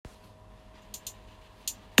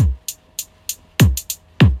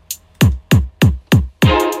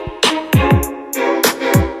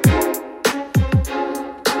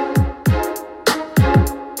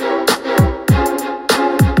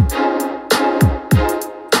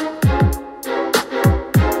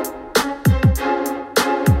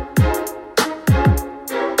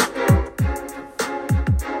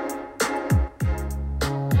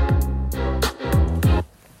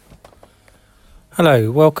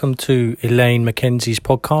Hello, welcome to Elaine Mackenzie's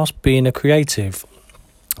podcast, Being a Creative.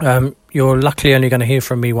 You're luckily only going to hear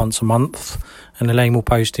from me once a month, and Elaine will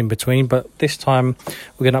post in between, but this time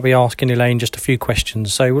we're going to be asking Elaine just a few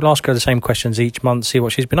questions. So we'll ask her the same questions each month, see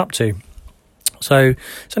what she's been up to. So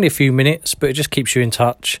it's only a few minutes, but it just keeps you in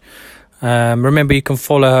touch. Remember, you can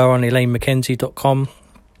follow her on elainemakenzie.com,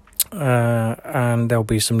 and there'll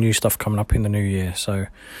be some new stuff coming up in the new year.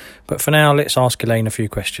 But for now, let's ask Elaine a few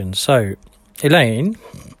questions. So, Elaine,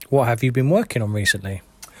 what have you been working on recently?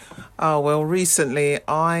 Well, recently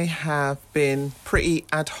I have been pretty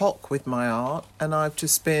ad hoc with my art, and I've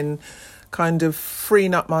just been kind of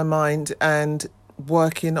freeing up my mind and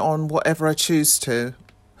working on whatever I choose to.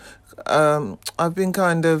 I've been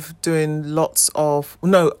kind of doing first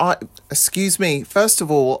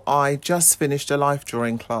of all, I just finished a life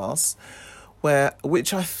drawing class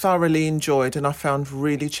which I thoroughly enjoyed and I found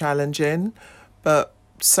really challenging. But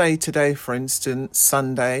say today, for instance,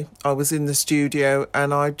 Sunday, I was in the studio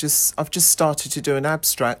and I've just started to do an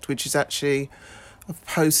abstract, which is actually, I've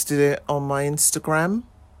posted it on my Instagram.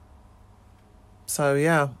 So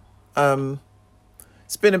yeah,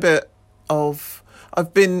 it's been a bit of,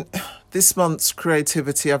 this month's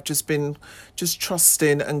creativity, I've just been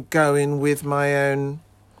trusting and going with my own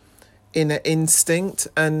inner instinct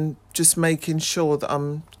and just making sure that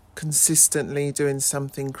I'm consistently doing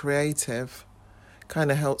something creative. Kind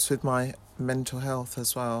of helps with my mental health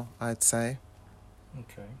as well, I'd say.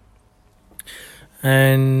 Okay.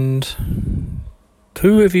 And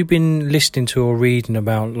who have you been listening to or reading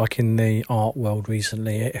about, like in the art world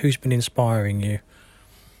recently? Who's been inspiring you?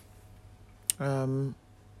 In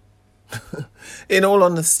all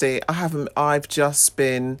honesty, I've just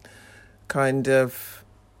been kind of,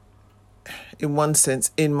 in one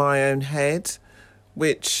sense, in my own head,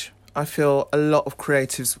 which I feel a lot of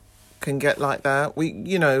creatives can get like that.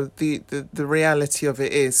 The reality of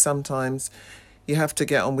it is sometimes you have to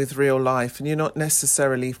get on with real life and you're not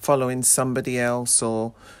necessarily following somebody else. I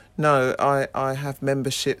have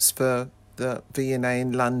memberships for the V&A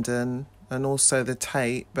in London and also the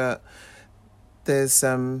Tate, but there's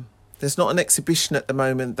not an exhibition at the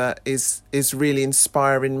moment that is really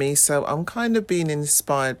inspiring me. So I'm kind of being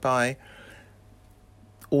inspired by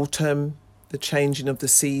autumn, the changing of the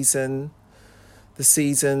seasons.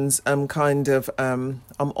 I'm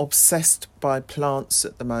obsessed by plants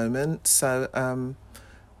at the moment. So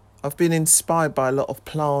I've been inspired by a lot of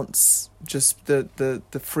plants, just the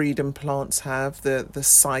freedom plants have, the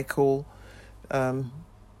cycle.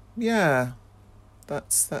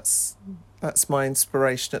 That's my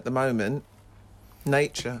inspiration at the moment.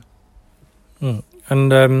 Nature.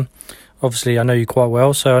 And obviously I know you quite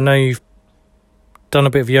well, so I know you've done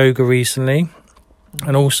a bit of yoga recently,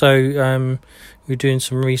 and also you're doing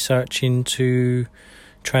some research into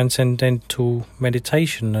transcendental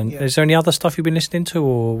meditation. And Is there any other stuff you've been listening to,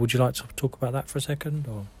 or would you like to talk about that for a second?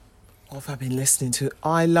 Or what have I been listening to?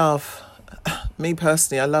 Me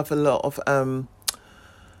personally, I love a lot of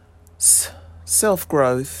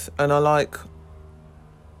self-growth, and I like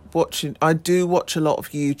watching. I do watch a lot of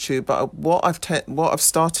YouTube, but what I've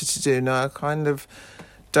started to do now, I kind of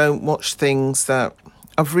don't watch things that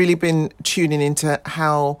I've really been tuning into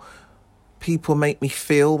how people make me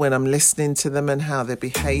feel when I'm listening to them and how they're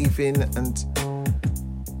behaving and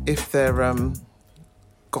if they're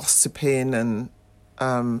gossiping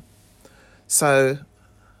and so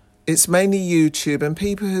it's mainly YouTube and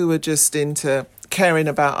people who are just into caring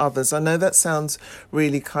about others. I know that sounds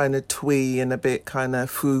really kind of twee and a bit kind of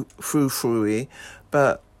frou-frou-y,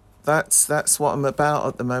 but that's what I'm about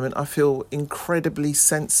at the moment. I feel incredibly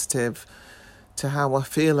sensitive to how I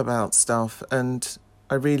feel about stuff, and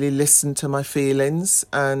I really listen to my feelings,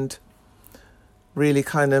 and really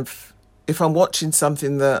kind of, if I'm watching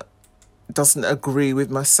something that doesn't agree with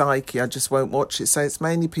my psyche, I just won't watch it. So it's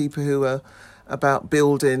mainly people who are about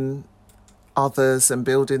building others and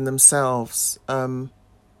building themselves.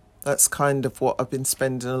 That's kind of what I've been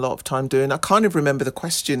spending a lot of time doing. I kind of remember the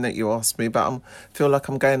question that you asked me, but I feel like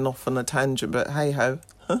I'm going off on a tangent, but hey-ho.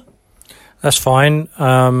 That's fine.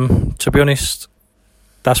 To be honest,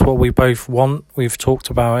 that's what we both want. We've talked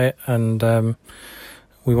about it, and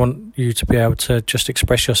we want you to be able to just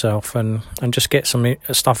express yourself and just get some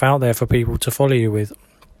stuff out there for people to follow you with.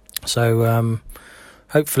 So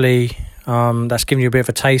hopefully that's given you a bit of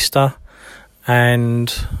a taster. And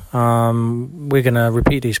we're going to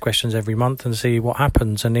repeat these questions every month and see what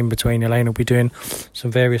happens, and in between Elaine will be doing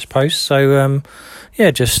some various posts, so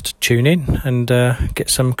just tune in and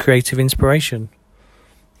get some creative inspiration.